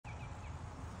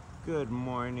Good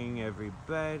morning,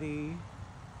 everybody.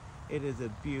 It is a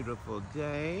beautiful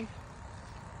day.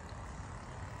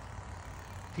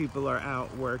 People are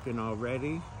out working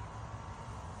already.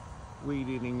 Weed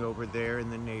eating over there in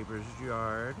the neighbor's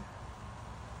yard.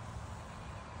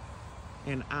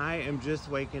 And I am just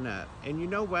waking up. And you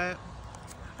know what?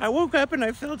 I woke up and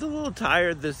I felt a little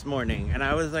tired this morning. And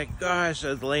I was like, gosh,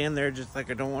 I was laying there just like,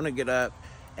 I don't want to get up.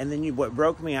 And then what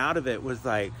broke me out of it was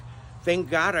like, thank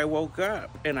God I woke up.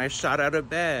 And I shot out of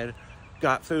bed,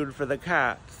 got food for the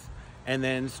cats, and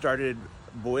then started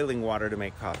boiling water to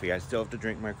make coffee. I still have to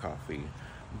drink my coffee.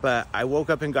 But I woke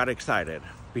up and got excited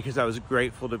because I was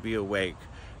grateful to be awake,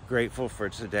 grateful for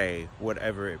today,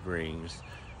 whatever it brings.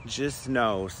 Just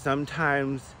know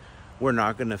sometimes we're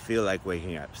not going to feel like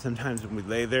waking up. Sometimes when we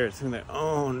lay there, it's like,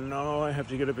 oh no, I have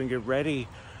to get up and get ready.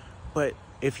 But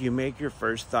if you make your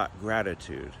first thought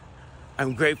gratitude,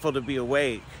 I'm grateful to be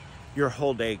awake, your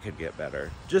whole day could get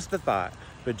better. Just the thought.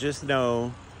 But just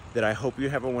know that I hope you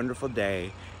have a wonderful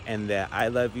day and that I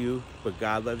love you, but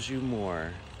God loves you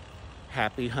more.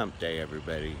 Happy Hump Day,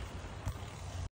 everybody.